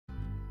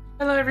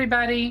Hello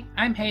everybody,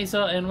 I'm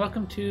Hazel and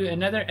welcome to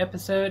another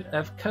episode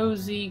of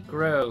Cozy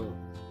Grove.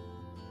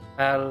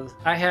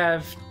 I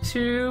have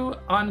two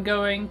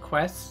ongoing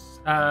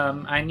quests.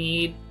 I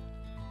need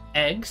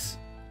eggs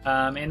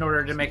in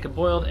order to make a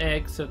boiled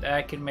egg so that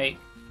I can make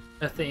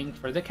a thing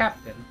for the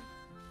captain.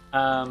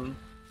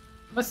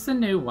 What's the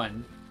new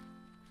one?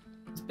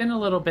 It's been a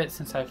little bit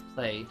since I've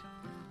played.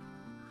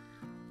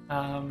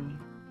 Going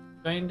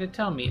to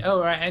tell me. Oh,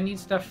 right, I need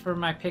stuff for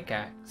my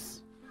pickaxe.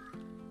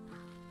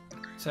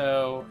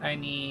 So I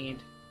need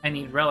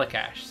Relic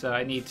Ash. So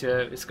I need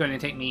to. It's going to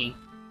take me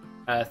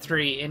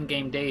 3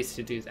 in-game days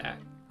to do that.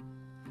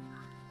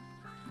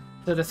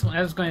 So this one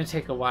is going to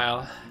take a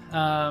while.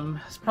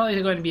 It's probably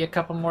going to be a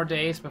couple more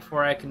days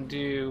before I can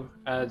do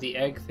the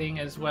egg thing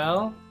as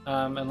well,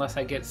 unless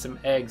I get some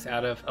eggs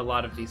out of a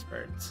lot of these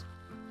birds.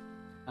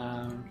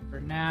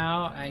 For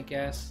now, I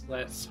guess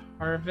let's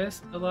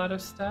harvest a lot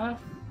of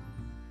stuff.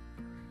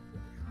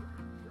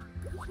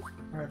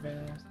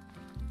 Harvest.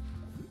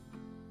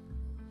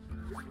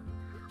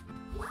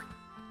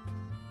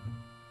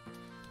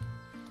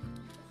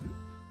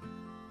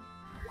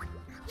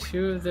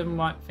 Two of them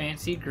want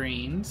fancy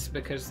greens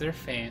because they're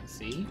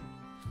fancy.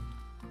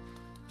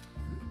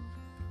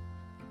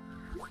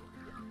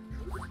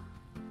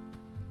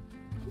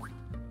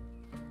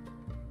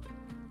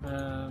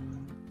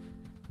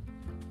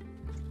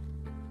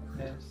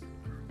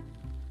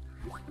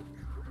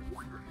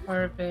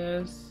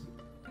 This.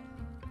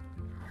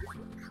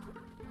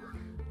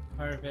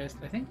 Harvest.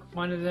 I think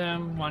one of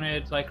them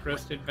wanted like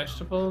roasted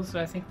vegetables,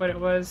 I think what it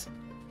was.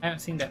 I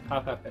haven't seen that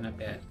pop up in a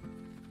bit.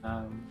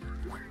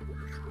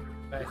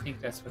 But I think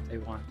that's what they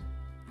want.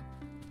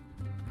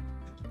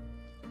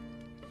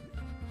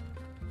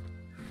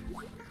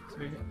 So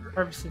we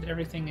harvested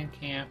everything in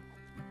camp.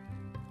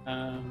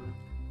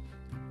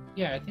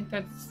 Yeah, I think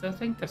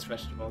that's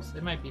vegetables.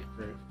 It might be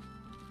fruit.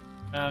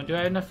 Do I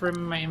have enough room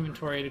in my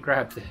inventory to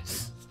grab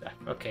this stuff?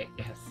 Okay,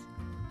 yes.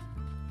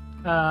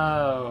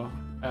 Oh,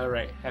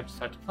 right. I have to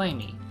start to play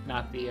me,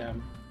 not the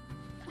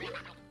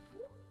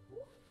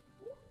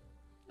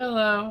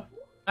Hello.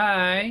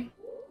 I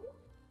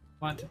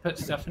want to put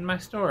stuff in my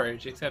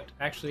storage, except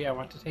actually I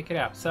want to take it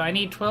out. So I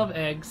need 12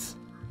 eggs,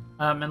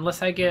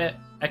 unless I can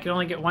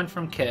only get 1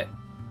 from Kit.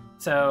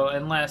 So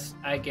unless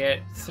I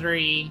get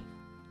 3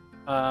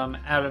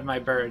 out of my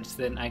birds,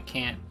 then I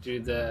can't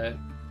do the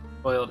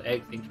boiled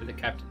egg thing for the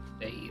captain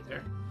today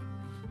either.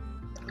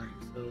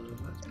 So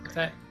let's put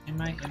that in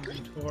my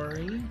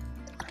inventory.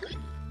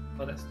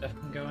 All that stuff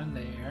can go in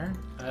there.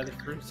 The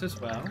fruits as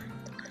well.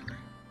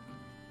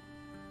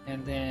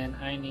 And then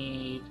I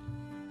need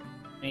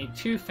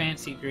 2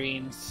 fancy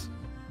greens.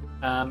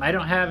 I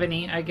don't have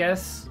any, I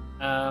guess.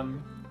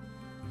 So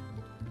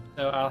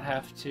I'll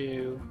have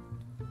to...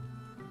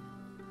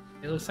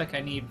 It looks like I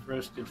need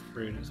roasted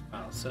fruit as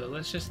well. So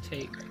let's just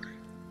take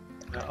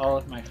all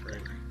of my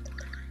fruit.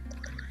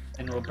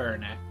 And we'll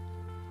burn it.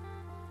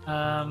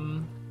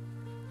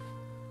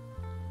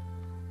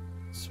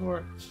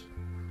 Sort.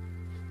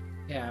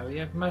 Yeah, we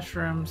have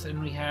mushrooms and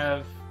we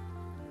have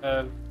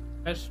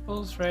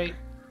vegetables, right?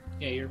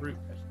 Yeah, your root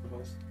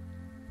vegetables.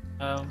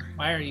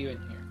 Why are you in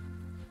here?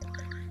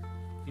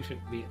 You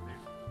shouldn't be in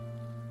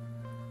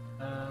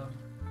there.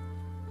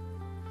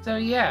 So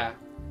yeah.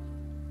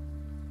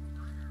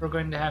 We're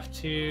going to have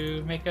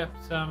to make up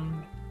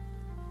some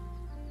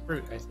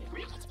fruit, I think.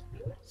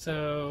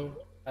 So,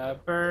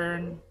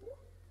 burn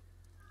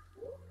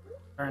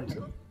some. I'm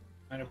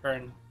gonna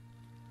burn.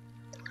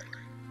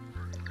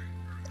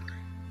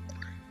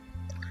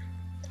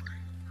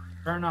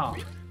 Burn all.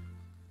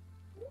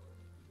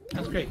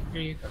 That's great,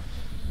 here you go.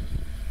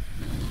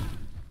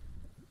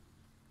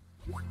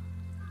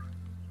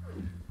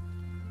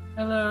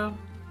 Hello.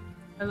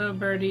 Hello,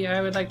 birdie.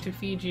 I would like to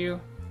feed you.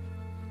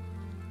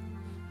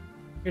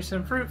 Here's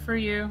some fruit for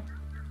you.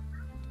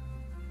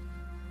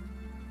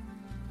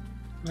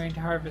 I'm going to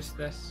harvest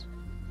this.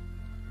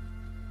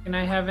 Can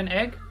I have an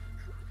egg?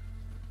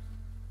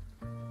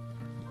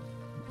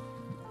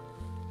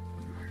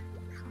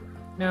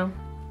 No?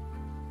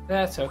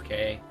 That's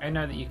okay. I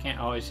know that you can't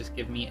always just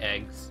give me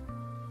eggs.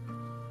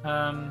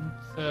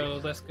 So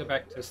let's go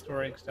back to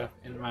storing stuff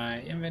in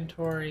my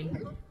inventory.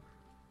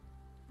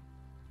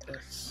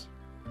 This,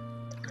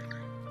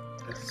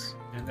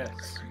 and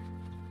this. Okay,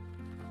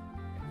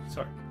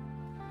 sorry.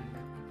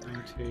 I'm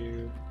going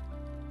to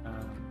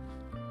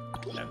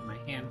have my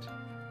hand.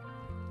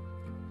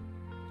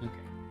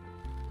 Okay.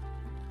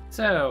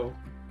 So,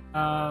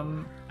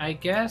 I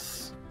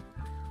guess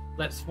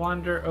let's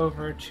wander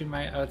over to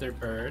my other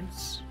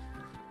birds.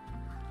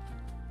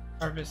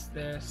 Harvest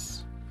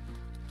this.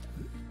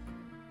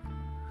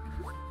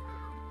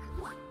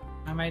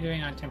 How am I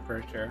doing on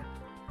temperature?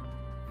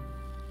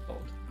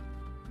 Cold.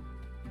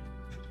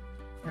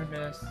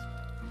 Harvest.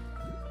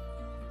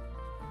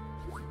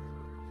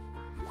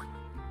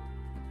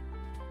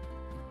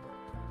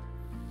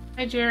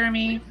 Hi,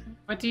 Jeremy.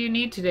 What do you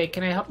need today?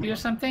 Can I help you with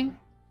something?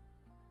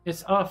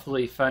 It's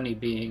awfully funny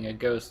being a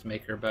ghost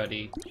maker,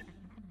 buddy.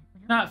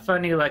 Not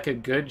funny like a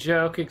good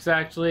joke,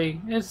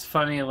 exactly. It's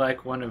funny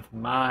like one of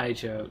my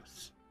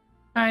jokes.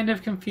 Kind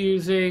of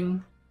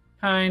confusing,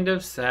 kind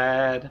of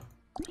sad.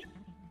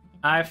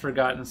 I've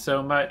forgotten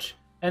so much,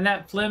 and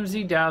that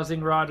flimsy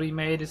dowsing rod we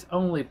made is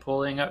only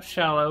pulling up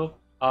shallow,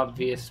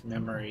 obvious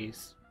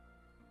memories.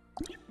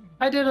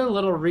 I did a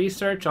little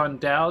research on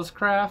dow's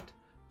craft.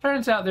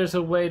 Turns out there's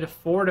a way to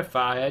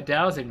fortify a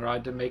dowsing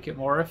rod to make it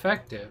more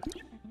effective.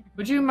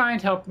 Would you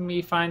mind helping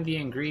me find the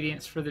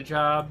ingredients for the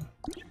job?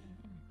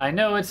 I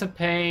know it's a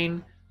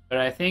pain, but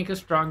I think a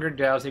stronger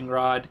dowsing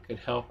rod could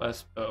help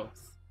us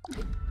both.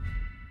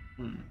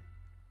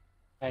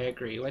 I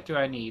agree. What do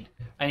I need?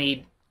 I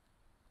need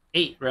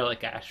 8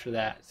 Relic Ash for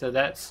that. So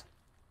that's...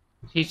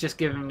 He's just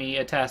given me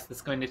a task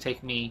that's going to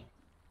take me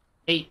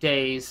 8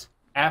 days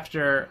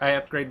after I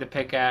upgrade the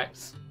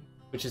pickaxe,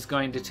 which is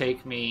going to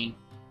take me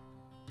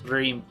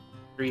 3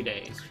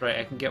 days. Right,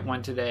 I can get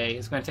 1 today.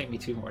 It's going to take me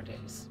 2 more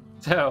days.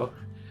 So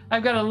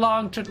I've got a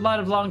lot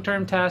of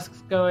long-term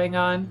tasks going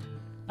on.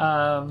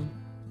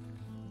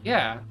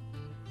 Yeah.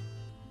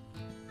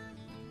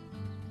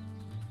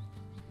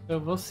 So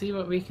we'll see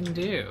what we can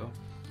do.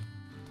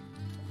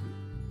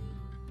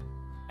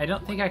 I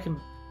don't think I can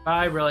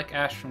buy Relic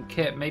Ash from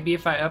Kit. Maybe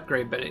if I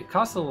upgrade, but it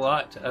costs a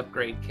lot to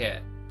upgrade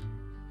Kit.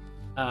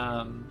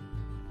 Am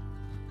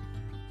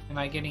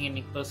I getting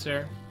any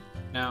closer?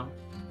 No.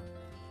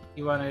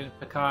 You wanted a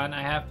pecan?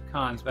 I have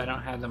pecans, but I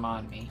don't have them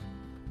on me.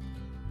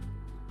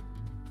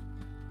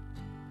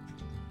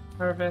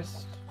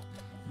 Harvest.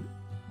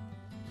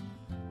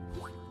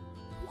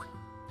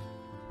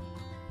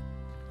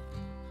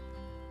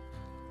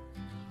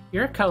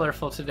 You're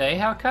colorful today.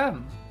 How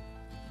come?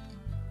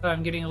 Oh,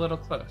 I'm getting a little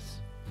close.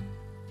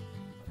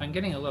 I'm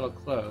getting a little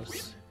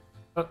close.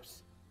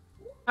 Oops.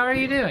 How are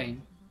you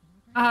doing?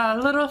 Ah,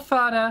 little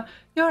Fada,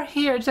 you're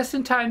here just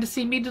in time to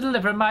see me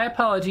deliver my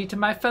apology to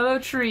my fellow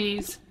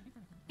trees.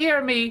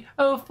 Hear me,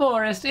 O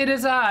forest, it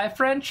is I,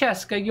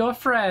 Francesca, your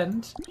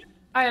friend.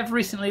 I have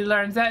recently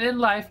learned that in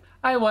life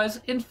I was,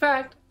 in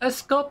fact, a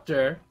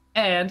sculptor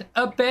and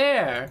a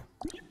bear.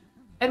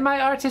 And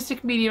my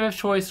artistic medium of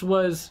choice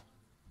was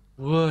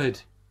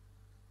wood.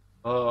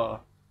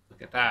 Oh,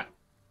 look at that.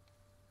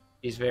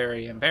 He's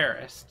very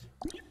embarrassed.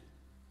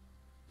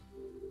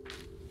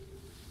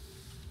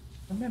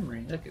 A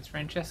memory. Look, it's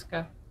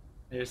Francesca.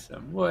 There's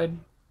some wood.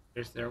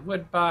 There's their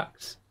wood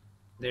box.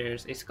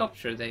 There's a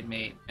sculpture they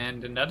made.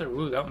 And another...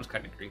 Ooh, that one's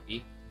kind of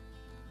creepy.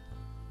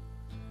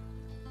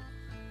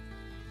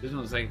 This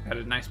one's like got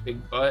a nice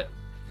big butt.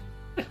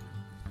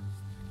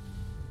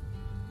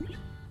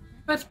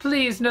 But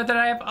please know that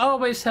I have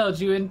always held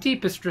you in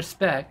deepest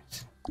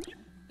respect.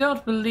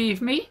 Don't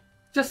believe me?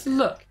 Just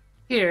look.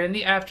 Here in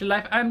the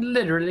afterlife, I'm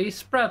literally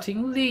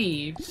sprouting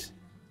leaves.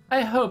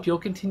 I hope you'll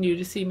continue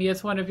to see me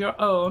as one of your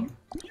own.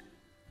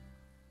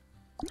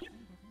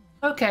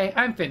 Okay,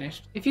 I'm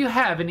finished. If you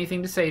have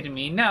anything to say to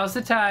me, now's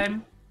the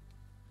time.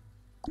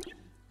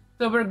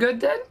 So we're good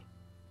then?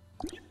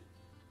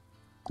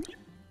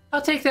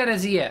 I'll take that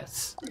as a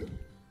yes.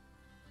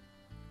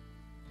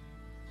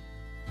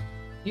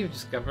 You've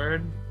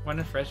discovered one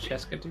of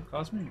Francesca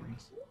Ducal's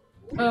memories.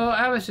 Oh,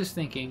 I was just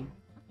thinking.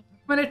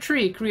 When a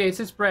tree creates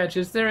its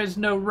branches, there is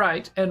no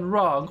right and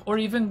wrong, or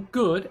even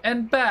good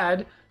and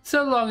bad,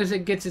 so long as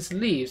it gets its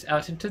leaves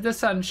out into the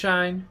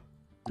sunshine.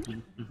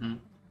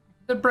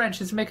 The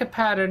branches make a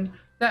pattern.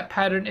 That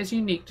pattern is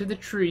unique to the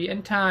tree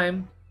and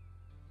time.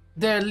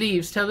 Their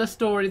leaves tell a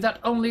story that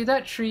only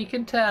that tree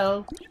can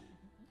tell.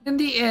 In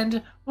the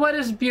end, what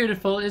is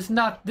beautiful is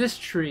not this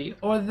tree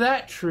or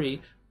that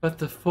tree, but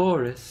the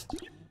forest.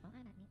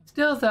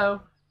 Still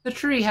though, the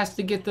tree has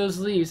to get those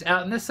leaves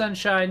out in the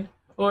sunshine,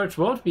 or it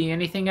won't be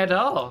anything at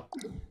all.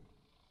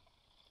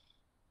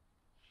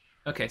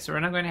 Okay, so we're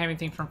not going to have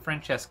anything from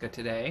Francesca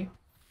today.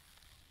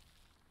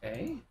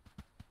 Okay.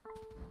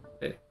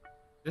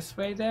 This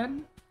way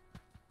then?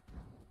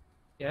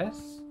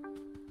 Yes.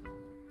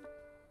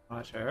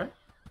 Water.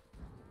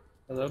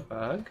 Hello,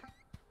 bug.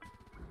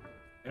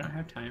 I don't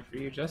have time for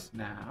you just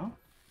now.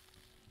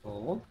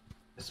 Gold.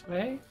 This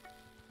way.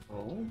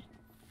 Gold.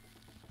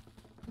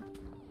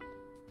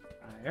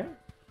 Fire.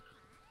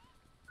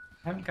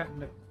 I haven't gotten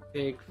the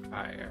big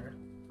fire.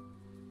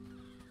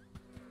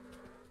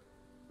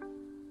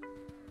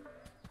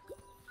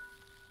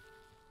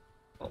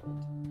 Gold.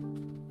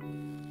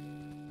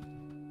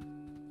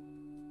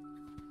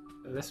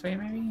 So this way,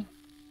 maybe?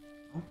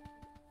 Oh.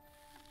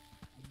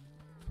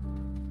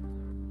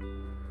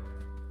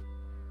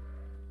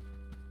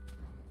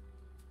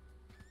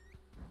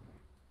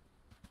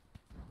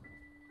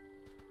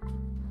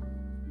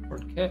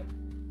 Kit.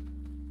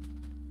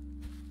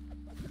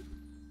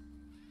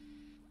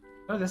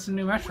 Oh, that's a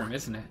new mushroom,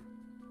 isn't it?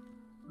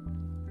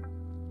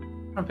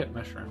 Trumpet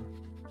mushroom.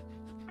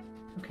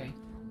 Okay.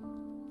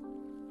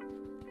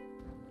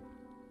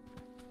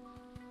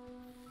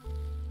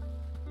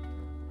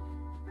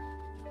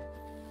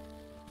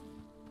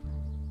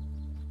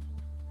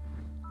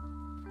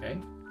 Okay.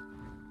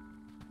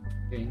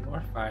 Getting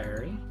more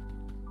fiery.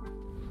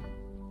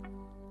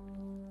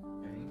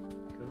 Okay.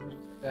 Go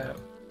that.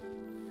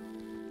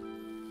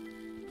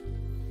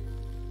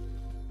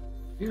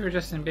 We were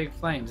just in big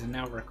flames and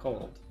now we're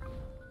cold.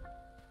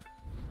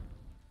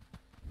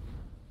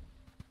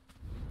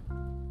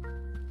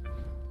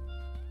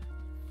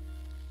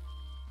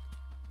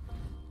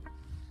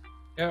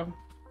 Go.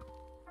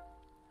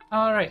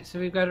 Alright, so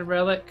we've got a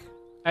relic.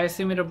 I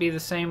assume it'll be the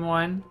same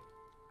one.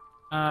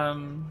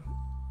 No,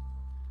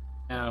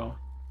 a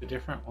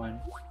different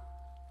one.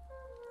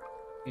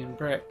 In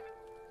brick.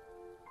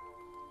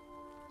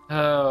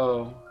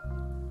 Oh.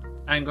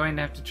 I'm going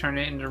to have to turn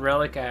it into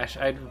Relic Ash.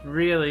 I'd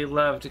really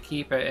love to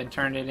keep it and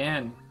turn it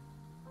in.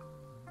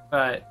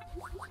 But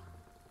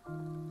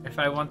if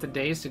I want the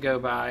days to go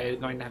by, I'm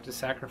going to have to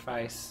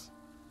sacrifice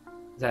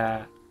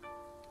that.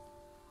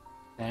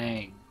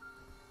 Dang.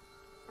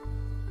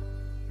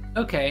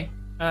 Okay,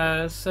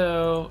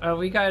 so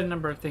we got a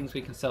number of things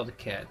we can sell to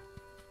Kid.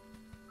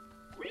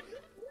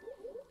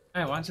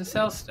 I want to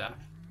sell stuff.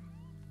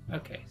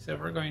 Okay, so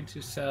we're going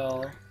to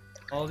sell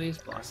all these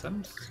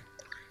blossoms.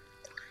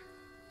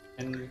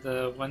 And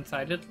the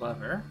one-sided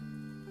lover.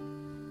 So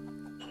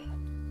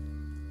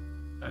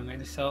I'm going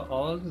to sell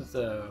all of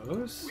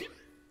those.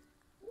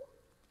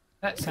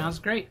 That sounds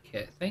great,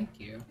 Kit. Thank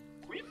you.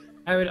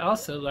 I would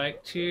also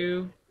like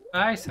to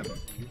buy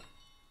something.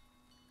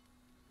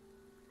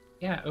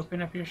 Yeah,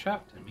 open up your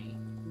shop to me.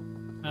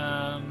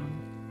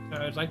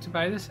 So I'd like to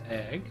buy this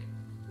egg.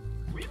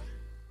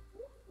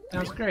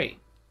 Sounds great.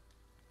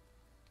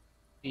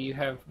 You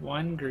have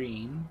one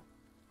green.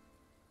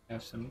 You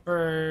have some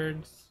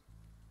birds.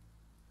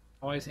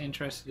 Always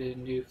interested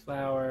in new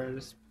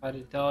flowers.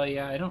 Potted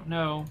dahlia. I don't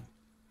know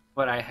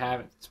what I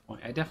have at this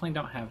point. I definitely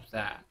don't have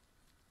that.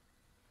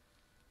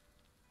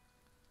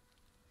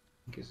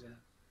 I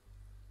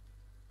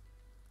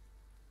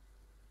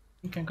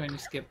think I'm going to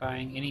skip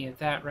buying any of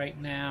that right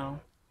now.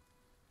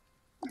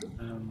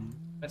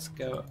 Let's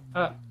go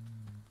up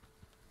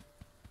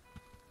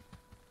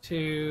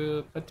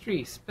to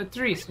Patrice.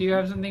 Patrice, do you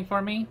have something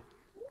for me?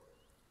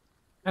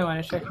 I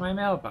want to check my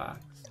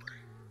mailbox.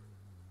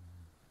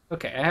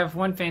 Okay, I have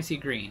one fancy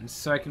greens,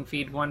 so I can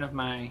feed one of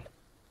my...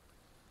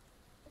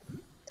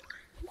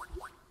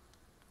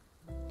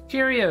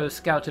 Cheerio,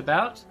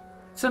 Scoutabout.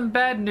 Some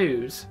bad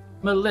news.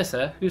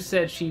 Melissa, who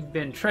said she'd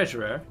been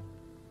treasurer,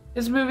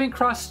 is moving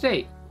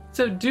cross-state,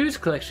 so dues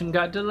collection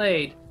got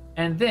delayed.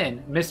 And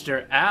then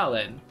Mr.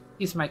 Allen,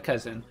 he's my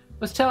cousin,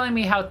 was telling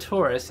me how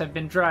tourists have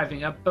been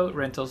driving up boat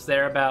rentals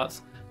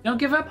thereabouts. Don't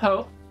give up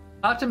hope.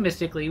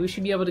 Optimistically, we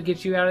should be able to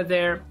get you out of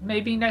there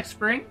maybe next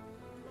spring.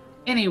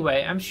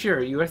 Anyway, I'm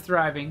sure you are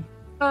thriving.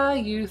 Ah,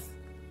 youth.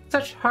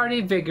 Such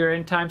hearty vigor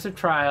in times of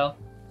trial.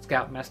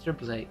 Scoutmaster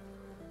Blake.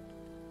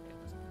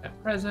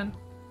 That present.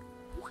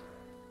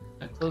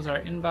 Let's close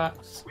our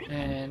inbox.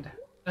 And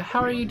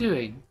how are you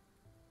doing?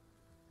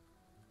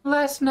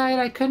 Last night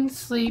I couldn't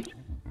sleep.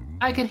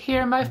 I could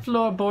hear my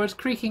floorboards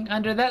creaking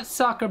under that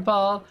soccer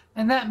ball,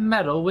 and that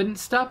metal wouldn't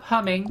stop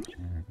humming.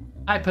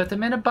 I put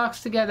them in a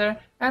box together,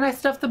 and I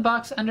stuffed the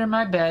box under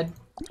my bed.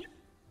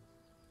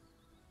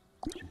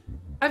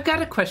 I've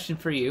got a question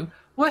for you.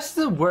 What's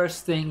the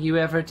worst thing you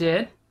ever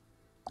did?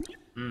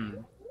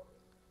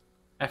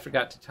 I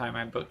forgot to tie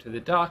my boat to the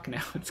dock.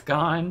 Now it's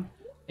gone.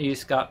 I used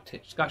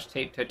scotch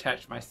tape to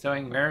attach my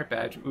sewing merit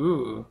badge.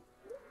 Ooh.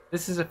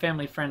 This is a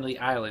family-friendly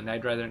island.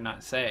 I'd rather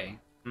not say.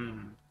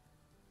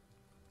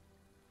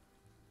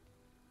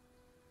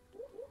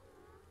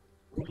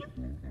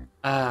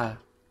 Ah,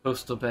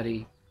 Postal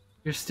Betty.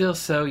 You're still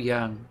so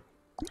young.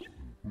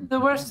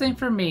 The worst thing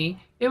for me,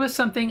 it was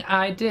something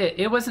I did.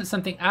 It wasn't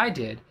something I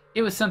did.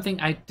 It was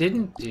something I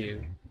didn't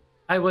do.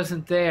 I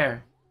wasn't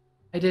there.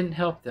 I didn't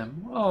help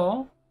them.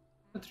 Oh,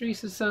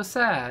 Patrice is so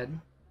sad.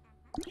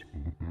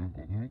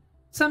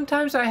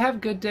 Sometimes I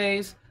have good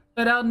days,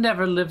 but I'll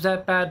never live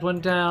that bad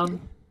one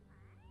down.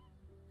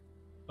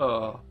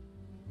 Oh,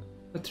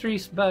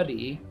 Patrice,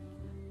 buddy.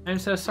 I'm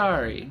so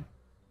sorry.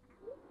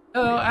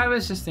 Oh, I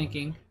was just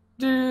thinking.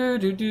 Do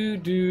do do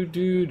do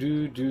do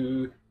do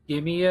do.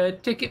 Give me a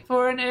ticket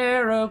for an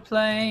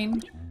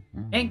aeroplane.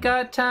 Ain't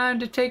got time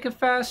to take a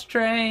fast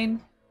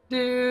train.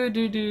 Do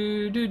do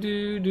do do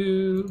do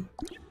do.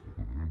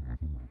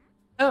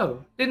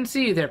 Oh, didn't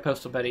see you there,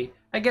 Postal Buddy.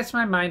 I guess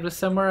my mind was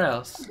somewhere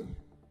else.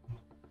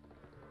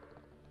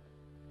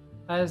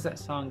 How does that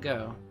song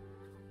go?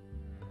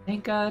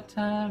 Ain't got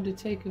time to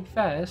take a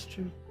fast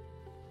train.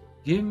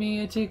 Give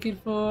me a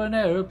ticket for an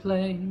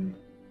aeroplane.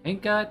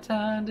 Ain't got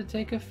time to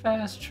take a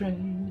fast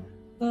train.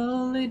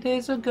 Lonely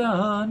days are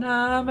gone,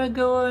 I'm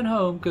a-going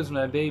home, 'cause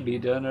my baby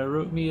done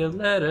wrote me a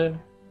letter.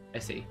 I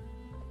see.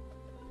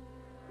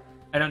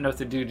 I don't know what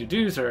the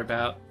do-do-do's are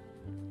about,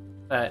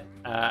 but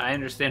I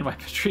understand why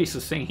Patrice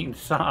was singing the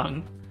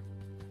song.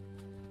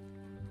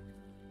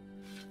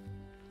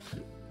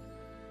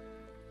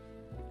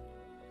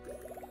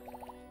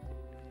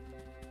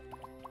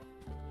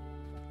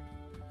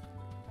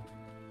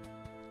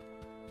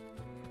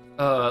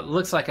 It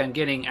looks like I'm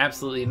getting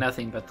absolutely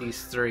nothing but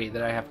these three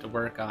that I have to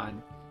work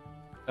on.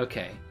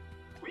 Okay.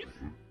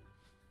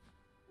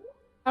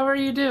 How are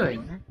you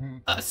doing?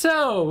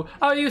 So,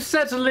 are you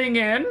settling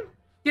in?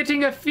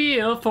 Getting a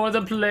feel for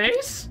the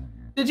place?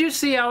 Did you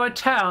see our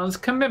town's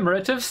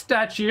commemorative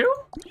statue?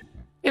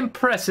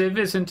 Impressive,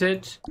 isn't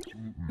it?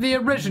 The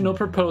original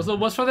proposal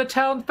was for the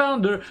town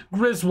founder,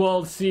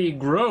 Griswold C.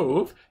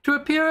 Grove, to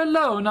appear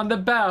alone on the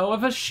bow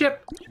of a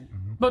ship.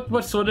 But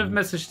what sort of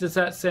message does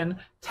that send?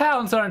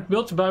 Towns aren't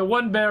built by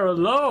one bear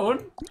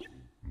alone.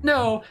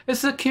 No,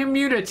 it's the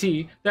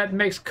community that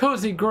makes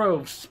Cozy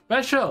Grove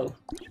special.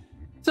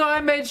 So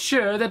I made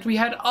sure that we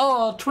had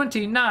all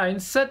 29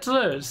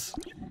 settlers,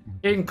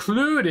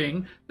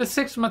 including the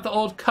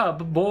 6-month-old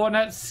cub born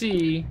at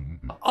sea,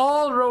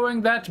 all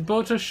rowing that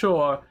boat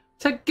ashore,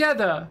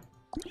 together.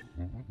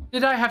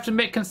 Did I have to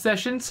make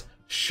concessions?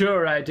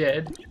 Sure I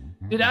did.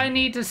 Did I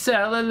need to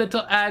sell a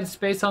little ad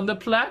space on the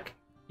plaque?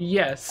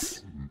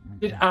 Yes.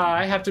 Did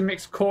I have to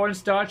mix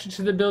cornstarch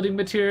into the building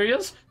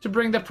materials to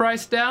bring the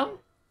price down?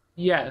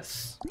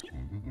 Yes.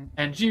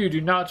 And you do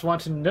not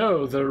want to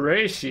know the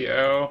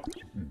ratio.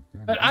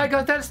 But I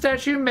got that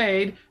statue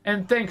made,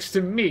 and thanks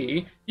to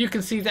me, you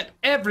can see that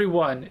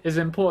everyone is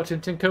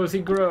important in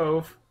Cozy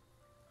Grove.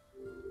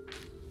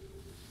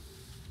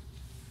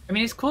 I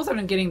mean, it's cool that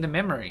I'm getting the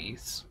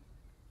memories.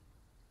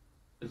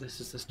 So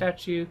this is the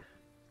statue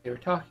they were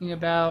talking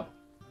about.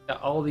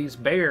 Got all these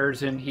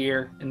bears in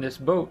here in this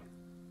boat.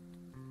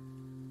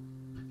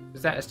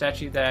 Is that a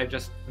statue that I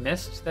just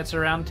missed that's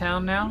around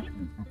town now?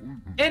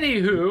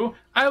 Anywho,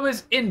 I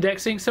was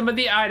indexing some of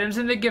the items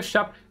in the gift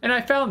shop and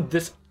I found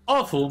this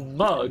awful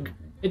mug.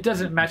 It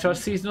doesn't match our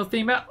seasonal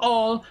theme at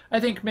all. I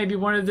think maybe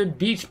one of the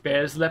beach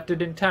bears left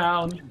it in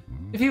town.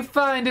 If you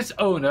find its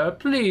owner,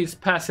 please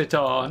pass it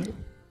on.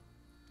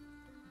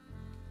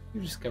 You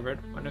discovered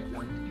one of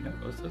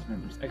both those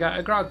members. I got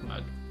a grog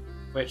mug,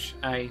 which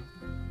I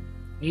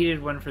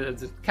needed one for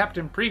the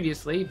captain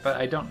previously, but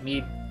I don't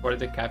need for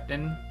the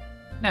captain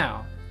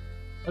now.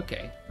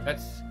 Okay,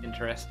 that's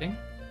interesting.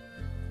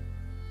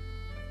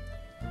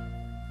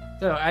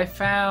 So I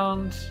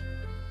found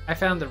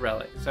the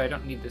relic, so I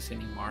don't need this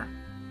anymore.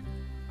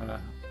 So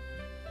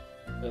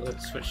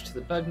let's switch to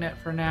the bug net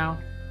for now.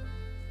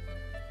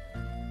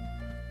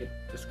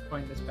 Just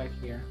coin this back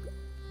here.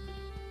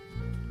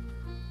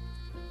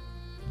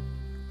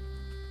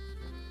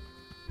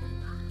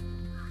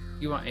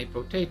 You want a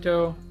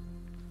potato?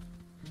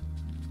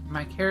 Am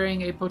I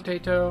carrying a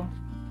potato?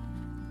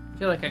 I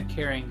feel like I'm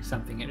carrying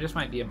something. It just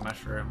might be a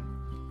mushroom.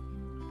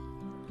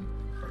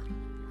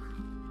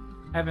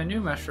 I have a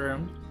new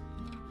mushroom.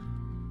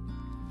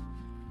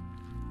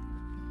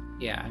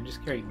 Yeah, I'm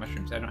just carrying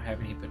mushrooms. I don't have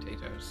any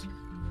potatoes.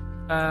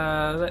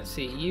 Let's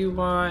see. You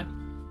want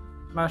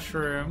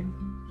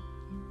mushroom.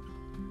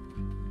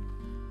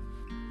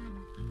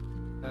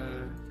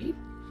 Feed?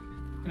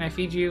 Can I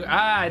feed you?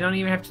 Ah, I don't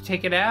even have to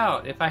take it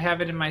out. If I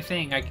have it in my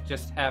thing, I could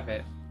just have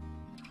it.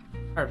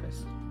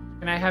 Harvest.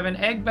 Can I have an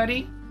egg,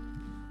 buddy?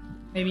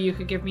 Maybe you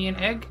could give me an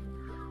egg?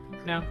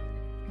 No?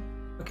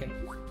 Okay.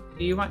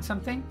 Do you want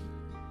something?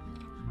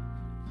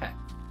 Okay.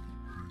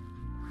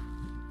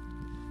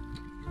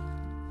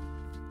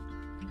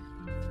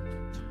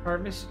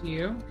 Harvest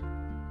you.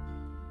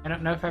 I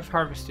don't know if I've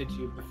harvested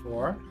you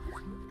before.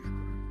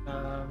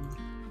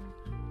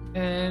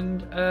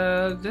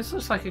 This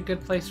looks like a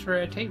good place for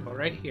a table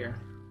right here.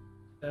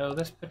 So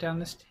let's put down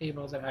this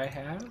table that I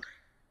have.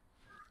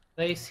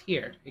 Place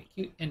here, a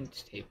cute end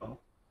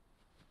table.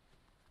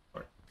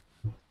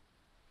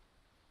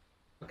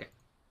 Okay.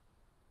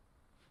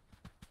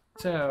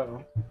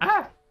 So,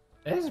 that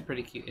is a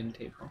pretty cute end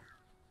table.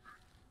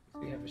 So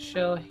we have a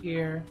shell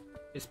here.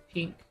 It's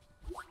pink.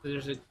 So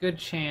there's a good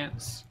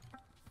chance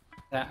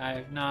that I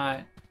have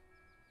not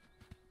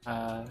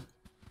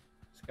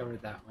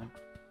discovered that one.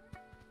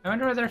 I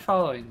wonder why they're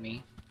following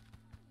me.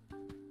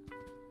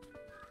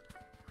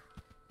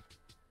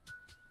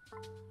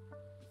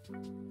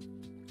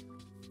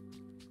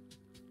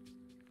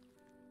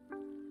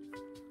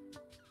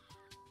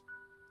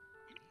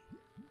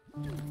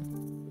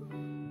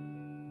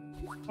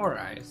 Four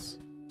eyes.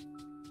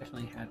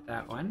 Definitely had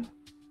that one.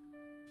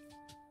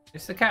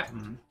 It's the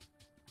captain.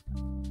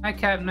 Hi,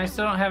 Captain. I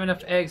still don't have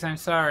enough eggs. I'm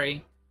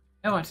sorry.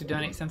 I want to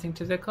donate something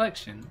to the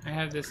collection. I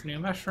have this new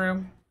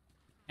mushroom.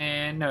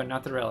 And no,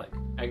 not the relic.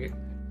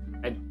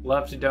 I'd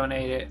love to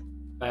donate it,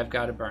 but I've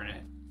got to burn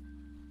it.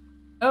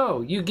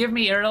 Oh, you give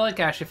me a Relic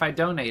Ash if I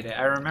donate it.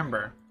 I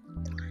remember.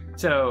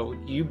 So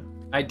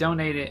I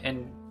donate it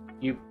and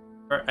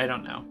or I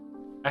don't know.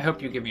 I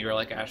hope you give me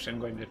Relic Ash. I'm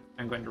going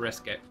to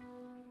risk it.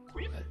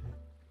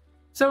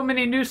 So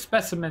many new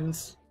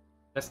specimens.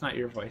 That's not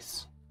your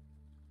voice.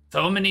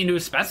 So many new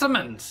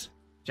specimens.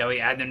 Shall we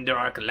add them to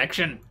our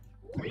collection?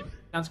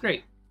 Sounds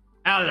great.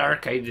 I'll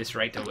archive this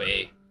right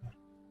away.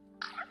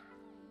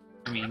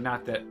 I mean,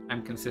 not that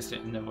I'm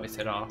consistent in the voice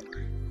at all.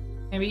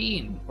 Can be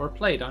eaten or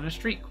played on a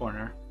street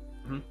corner.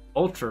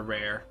 Ultra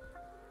rare.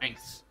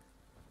 Nice.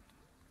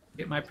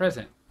 Get my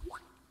present.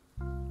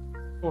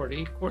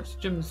 40 quartz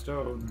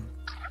gemstone.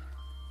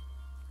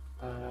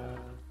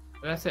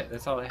 That's it.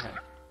 That's all I had.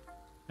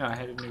 No, I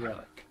had a new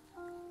relic.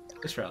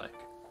 This relic.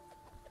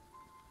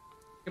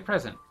 Get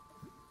present.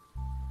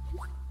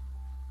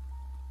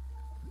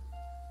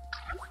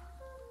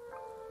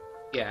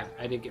 Yeah,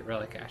 I did get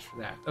Relic Ash for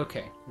that.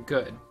 Okay,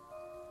 good.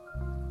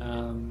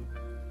 So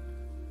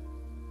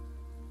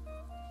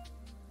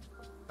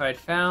I'd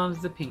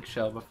found the pink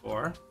shell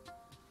before,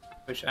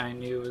 which I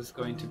knew was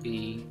going to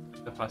be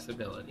a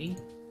possibility.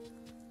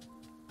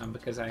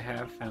 Because I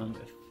have found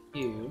a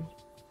few.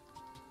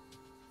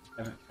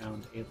 I haven't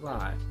found a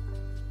lot.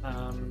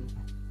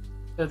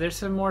 So there's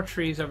some more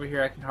trees over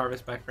here I can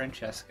harvest by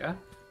Francesca.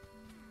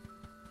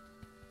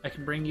 I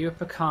can bring you a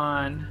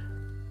pecan.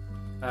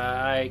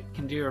 I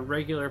can do a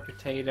regular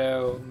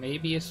potato,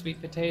 maybe a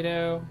sweet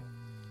potato.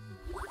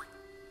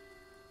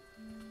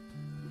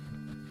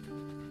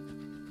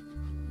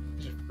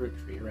 There's a fruit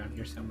tree around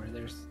here somewhere.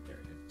 There it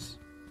is.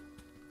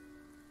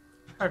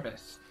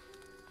 Harvest.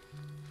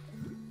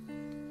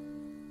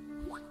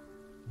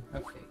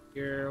 Okay,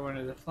 you're one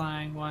of the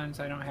flying ones.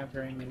 I don't have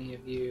very many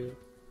of you.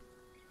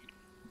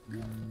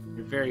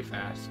 You're very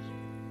fast.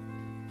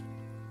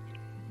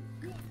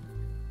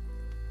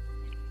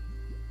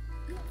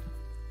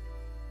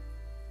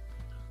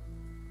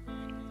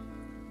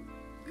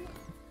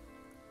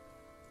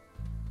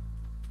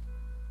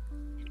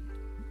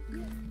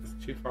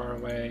 It's too far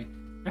away.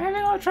 I'm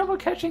having a lot of trouble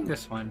catching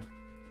this one.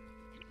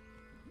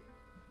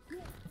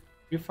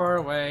 Too far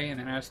away, and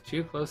then I was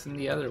too close in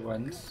the other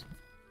ones.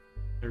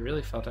 I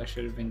really felt I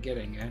should have been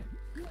getting it.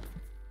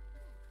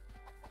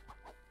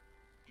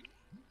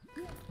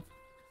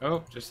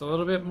 Oh, just a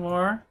little bit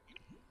more.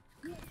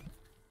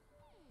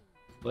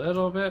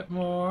 Little bit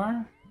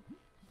more.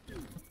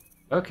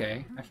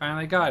 Okay, I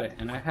finally got it,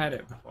 and I've had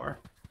it before.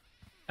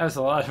 That was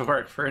a lot of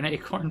work for an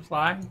acorn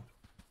fly.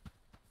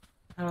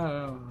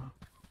 Oh,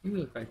 you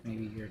look like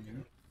maybe you're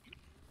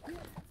new.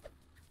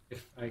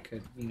 If I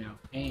could, you know,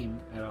 aim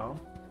at all.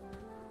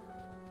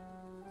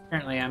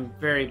 Apparently I'm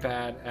very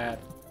bad at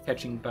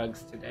catching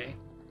bugs today.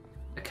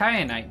 The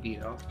kyanite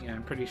beetle, yeah,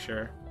 I'm pretty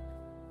sure.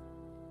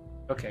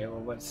 Okay, well,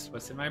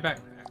 what's in my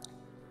backpack?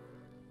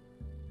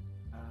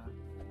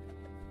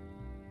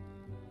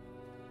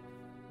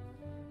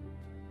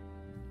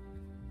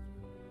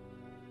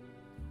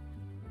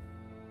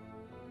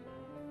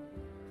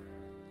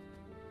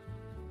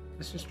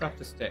 Let's just drop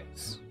the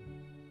sticks.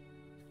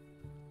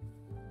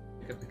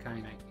 Pick up the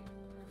kyanite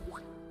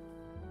beetle.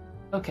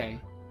 Okay,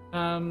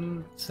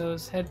 so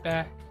let's head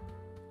back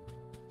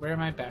where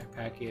my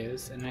backpack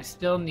is, and I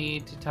still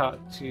need to talk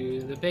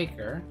to the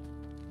baker.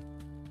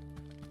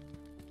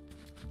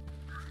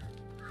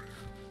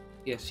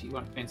 Yes, you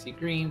want fancy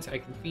greens. I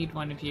can feed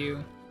one of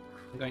you.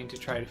 I'm going to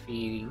try to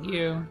feed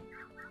you.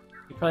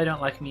 You probably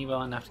don't like me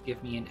well enough to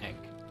give me an egg.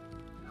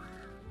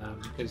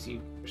 Because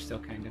you are still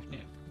kind of new.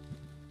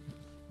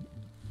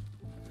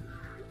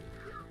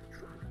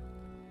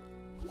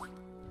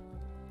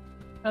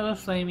 Hello,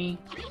 Flamey.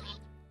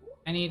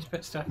 I need to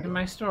put stuff in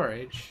my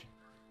storage.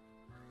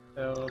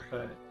 So we'll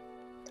put...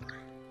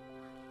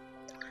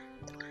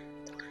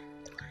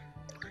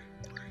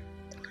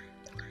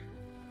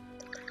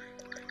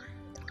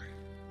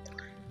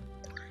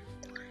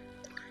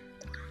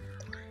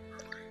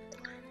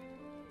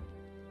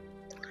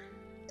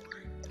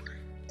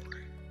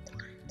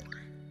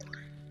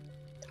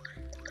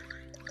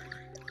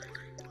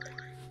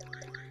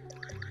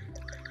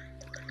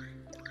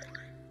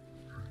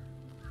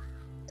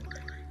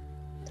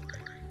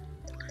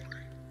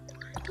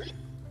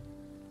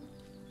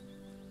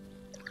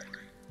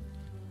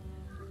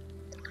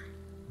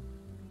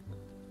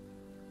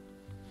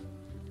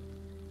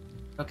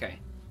 Okay.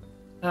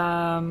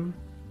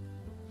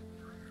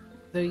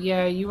 So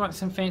yeah, you want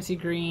some fancy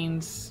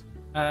greens.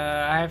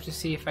 I have to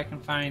see if I can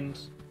find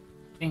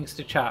things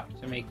to chop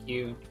to make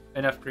you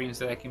enough greens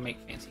that I can make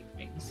fancy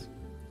greens.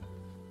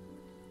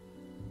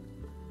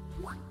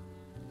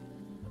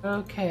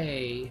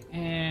 Okay,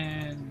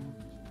 and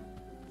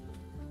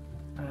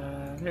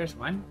there's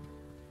one.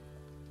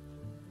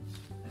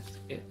 Let's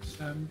get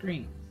some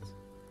greens.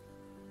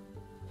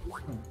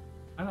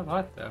 Not a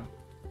lot though.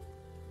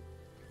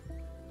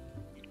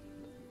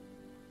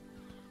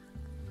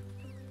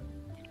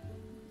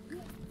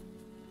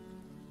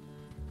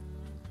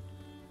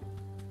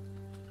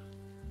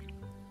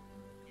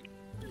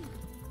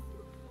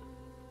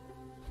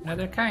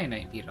 Another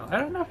kyanite beetle. I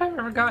don't know if I've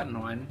ever gotten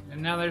one,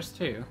 and now there's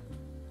two.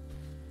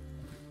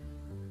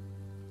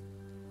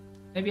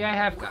 Maybe I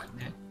have gotten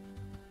it.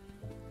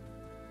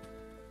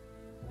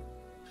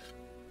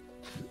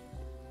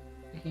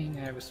 I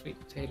have a sweet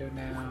potato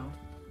now.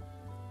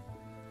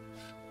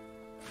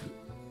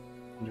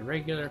 And a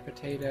regular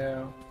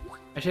potato.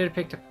 I should have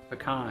picked a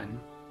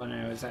pecan when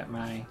I was at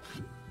my...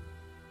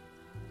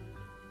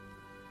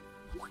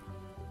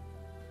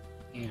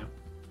 Yeah.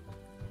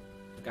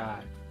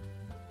 God.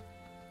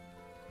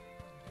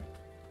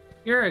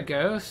 You're a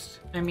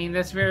ghost. I mean,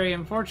 that's very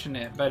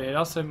unfortunate, but it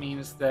also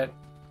means that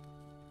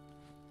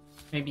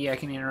maybe I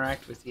can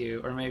interact with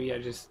you, or maybe I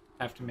just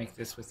have to make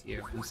this with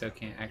you, and so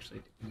can't actually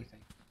do anything.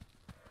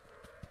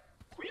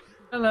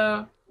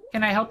 Hello.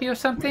 Can I help you with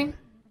something?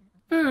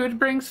 Food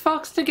brings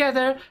folks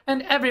together,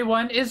 and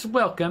everyone is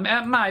welcome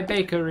at my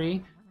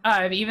bakery.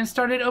 I've even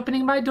started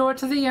opening my door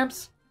to the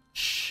imps.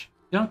 Shh!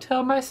 Don't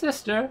tell my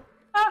sister.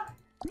 Ah!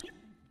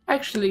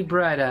 Actually,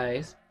 Bright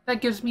Eyes,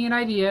 that gives me an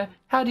idea.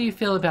 How do you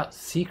feel about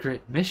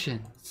secret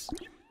missions?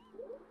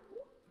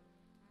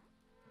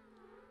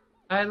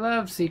 I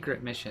love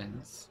secret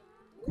missions.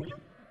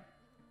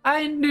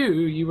 I knew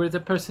you were the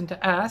person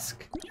to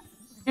ask.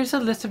 Here's a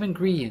list of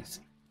ingredients.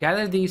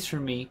 Gather these for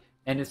me,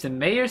 and if the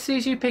mayor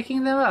sees you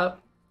picking them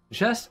up,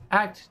 just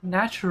act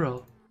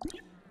natural.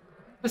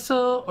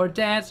 Whistle or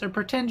dance or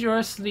pretend you're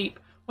asleep,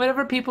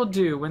 whatever people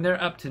do when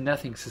they're up to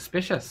nothing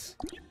suspicious.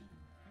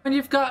 When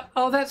you've got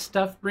all that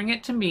stuff, bring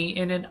it to me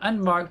in an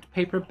unmarked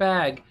paper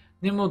bag.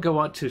 Then we'll go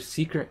on to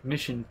Secret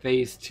Mission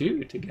Phase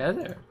 2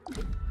 together.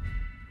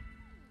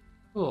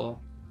 Cool.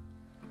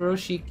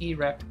 Kuroshiki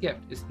wrapped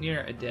gift is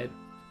near a dead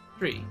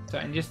tree. So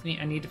I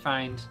need to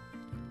find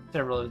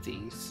several of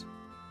these.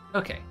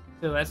 Okay,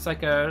 so that's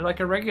like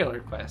a regular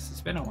quest. It's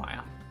been a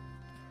while.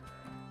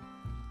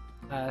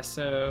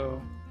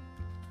 So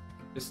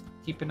just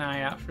keep an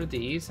eye out for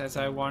these as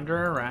I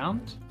wander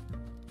around.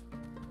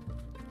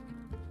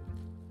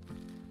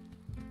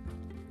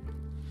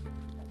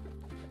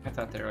 I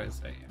thought there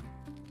was a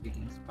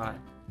speaking spot.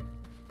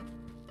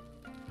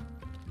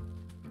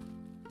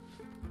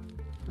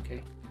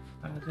 Okay,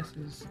 this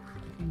is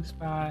speaking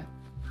spot.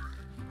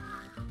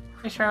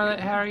 Hey Charlotte,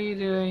 how are you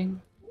doing?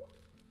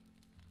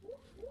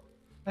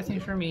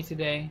 Nothing for me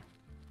today.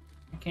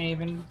 I can't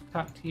even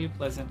talk to you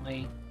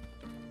pleasantly.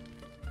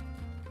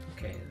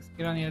 Okay, let's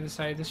get on the other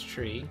side of this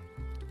tree.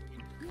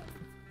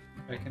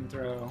 If I can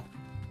throw.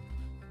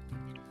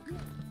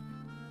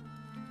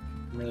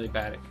 I'm really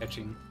bad at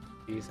catching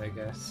these, I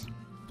guess.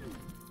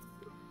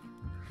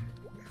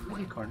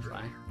 Hey,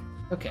 cornfly.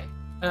 Okay.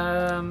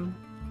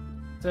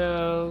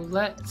 So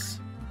let's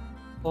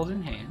hold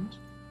in hand.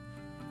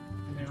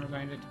 And then we're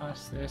going to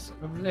toss this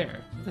over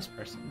there to this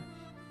person.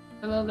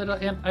 Hello, little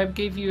imp. I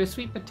gave you a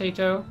sweet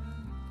potato.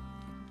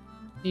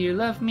 Do you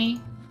love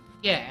me?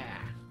 Yeah.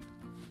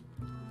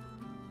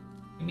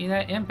 Give me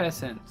that imp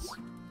essence.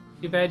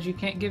 Too bad you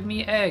can't give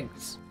me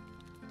eggs.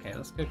 Okay,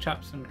 let's go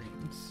chop some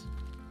greens.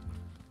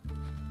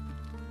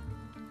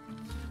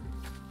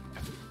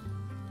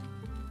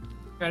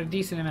 Got a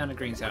decent amount of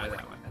greens out of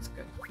that one. That's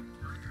good.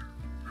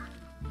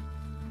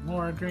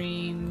 More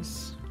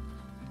greens.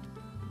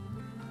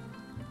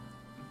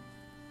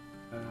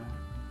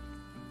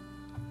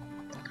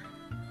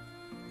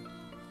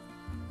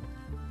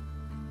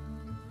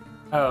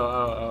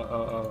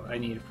 Oh, I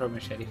need a pro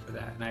machete for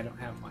that, and I don't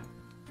have one.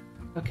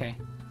 Okay.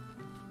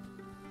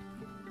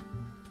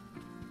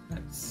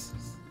 Let's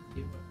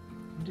see what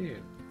we can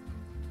do.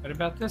 What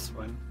about this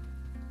one?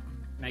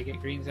 Can I get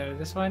greens out of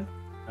this one?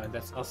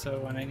 That's also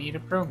one I need a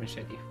pro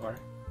machete for.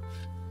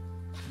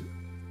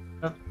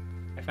 Oh,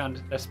 I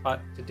found a spot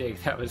to dig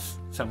that was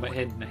somewhat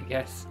hidden, I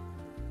guess.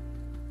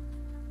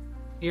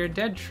 You're a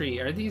dead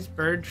tree. Are these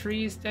bird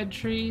trees dead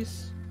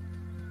trees?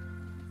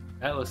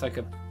 That looks like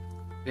a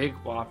big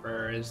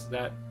whopper. Is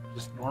that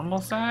just normal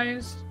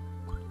sized?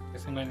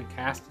 Guess I'm going to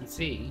cast and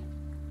see.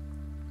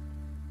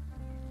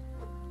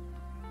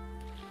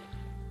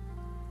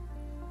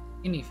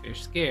 Guinea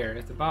fish scared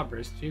if the bobber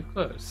is too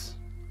close.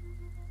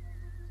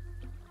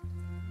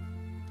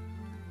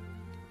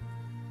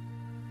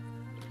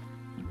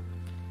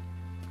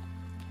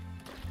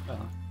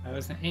 Well, I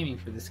wasn't aiming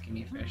for the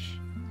skinny fish.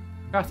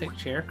 Gothic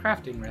chair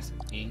crafting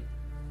recipe.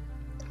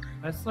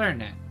 Let's learn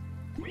it.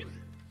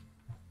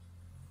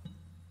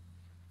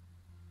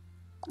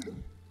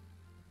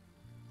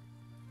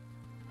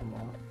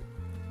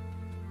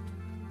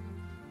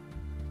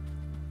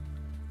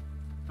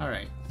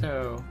 Alright,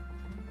 so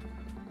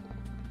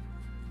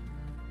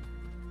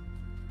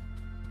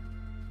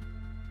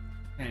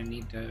I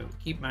need to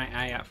keep my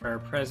eye out for our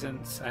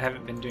presents. I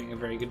haven't been doing a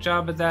very good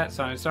job of that,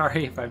 so I'm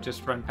sorry if I've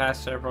just run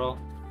past several.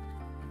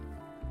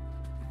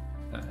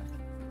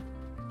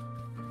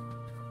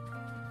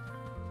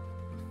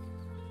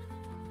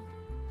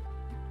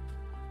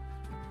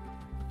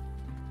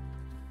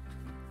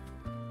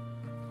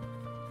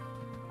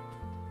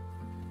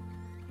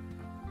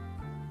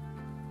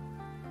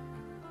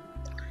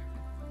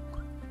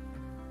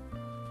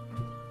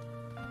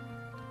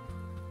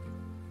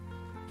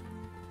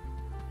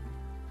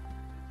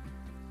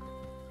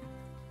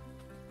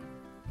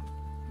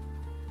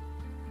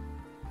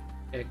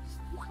 Eggs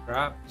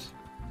dropped.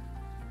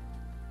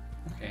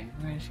 Okay,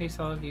 I'm gonna chase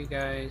all of you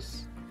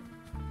guys.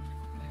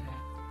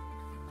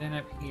 Then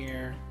up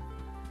here.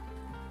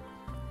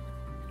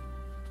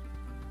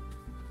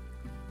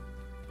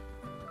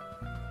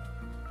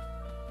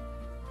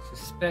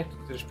 Suspect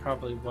there's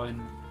probably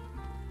one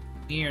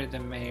near the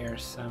mayor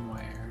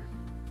somewhere.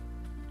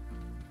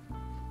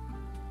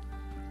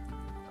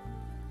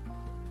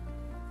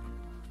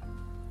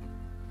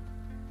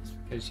 It's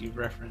because you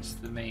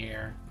referenced the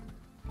mayor.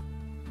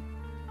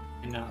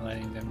 And not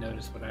letting them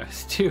notice what I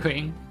was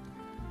doing.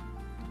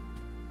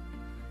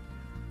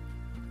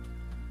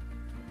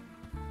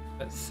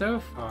 But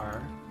so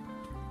far,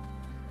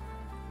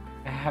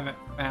 I haven't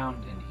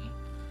found any.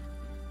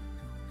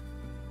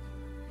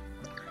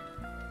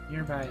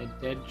 Nearby a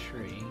dead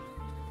tree.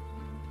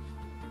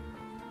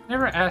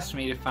 Never asked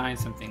me to find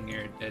something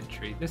near a dead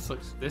tree. This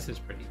is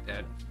pretty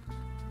dead.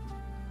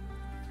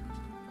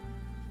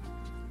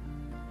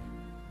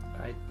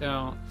 I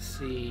don't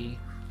see...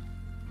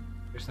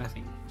 There's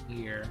nothing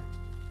here.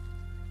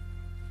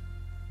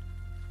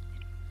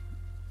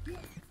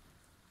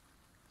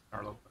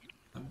 Arlo,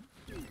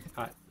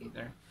 not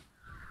either.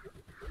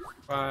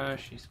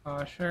 Squashy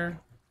squasher.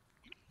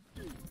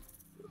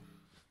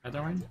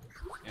 Other one?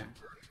 Yeah.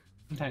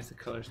 Sometimes the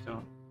colors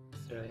don't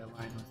necessarily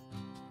align with.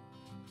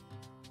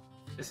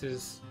 This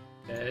is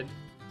dead.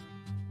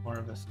 More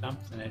of a stump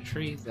than a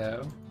tree,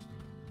 though.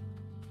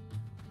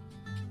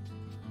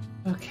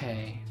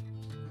 Okay.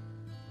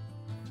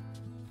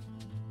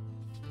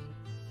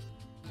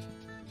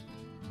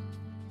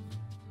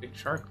 Big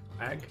shark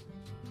flag.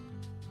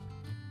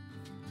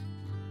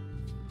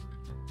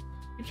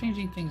 You're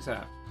changing things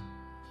up.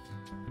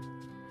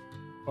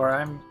 Or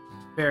I'm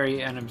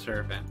very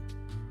unobservant.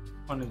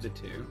 One of the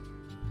two.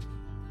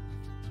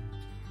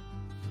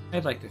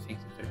 I'd like to think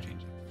that they're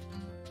changing.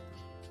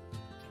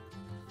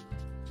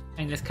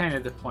 And it's kind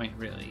of the point,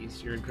 really,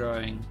 is you're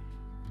growing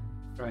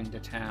the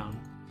town.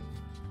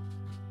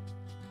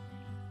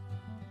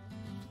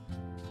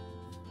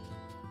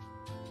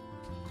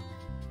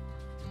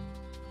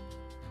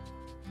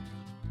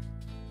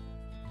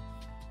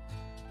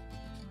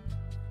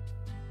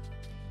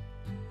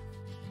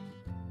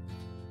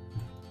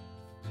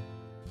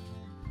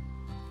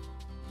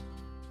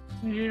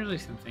 There's usually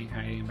something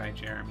hiding by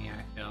Jeremy,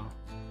 I feel.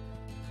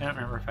 I don't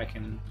remember if I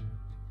can...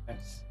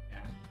 That's... yeah.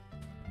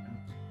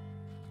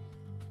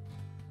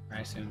 I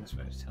assume that's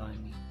what it's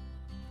telling me.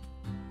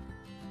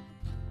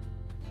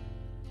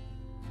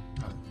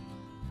 Oh.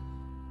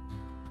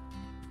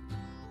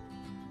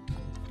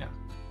 Yeah.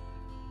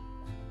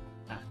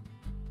 Ah.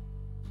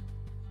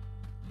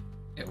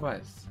 It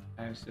was.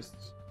 I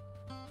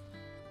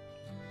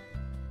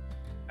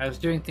was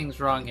doing things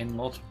wrong in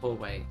multiple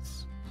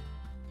ways.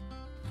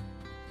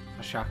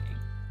 Shocking.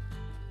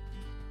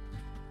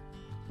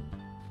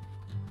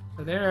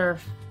 So there are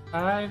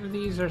 5 of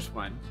these. There's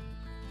one.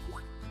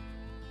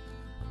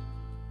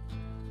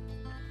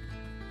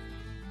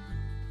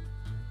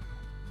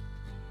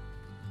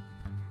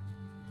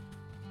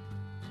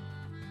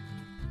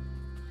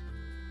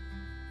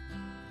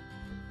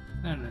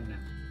 No. No.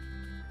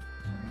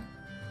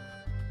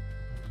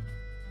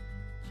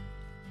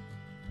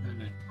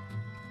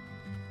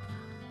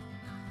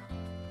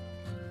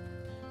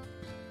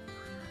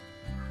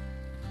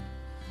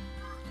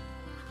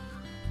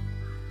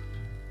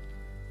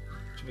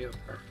 Should be able to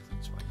park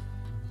this way.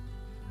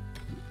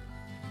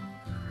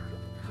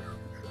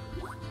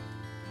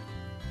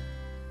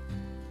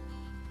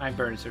 My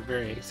birds are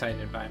very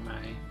excited by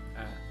my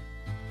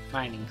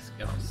mining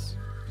skills.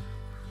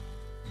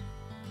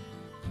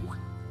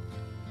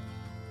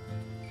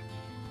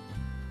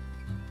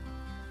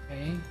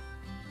 Okay.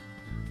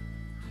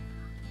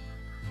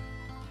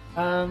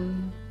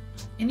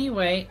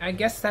 Anyway, I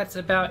guess that's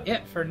about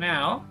it for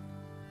now.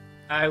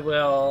 I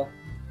will,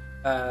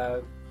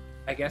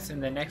 I guess in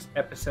the next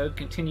episode,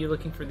 continue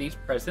looking for these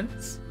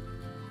presents.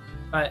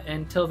 But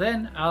until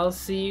then, I'll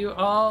see you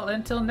all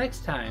until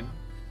next time.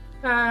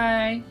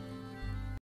 Bye!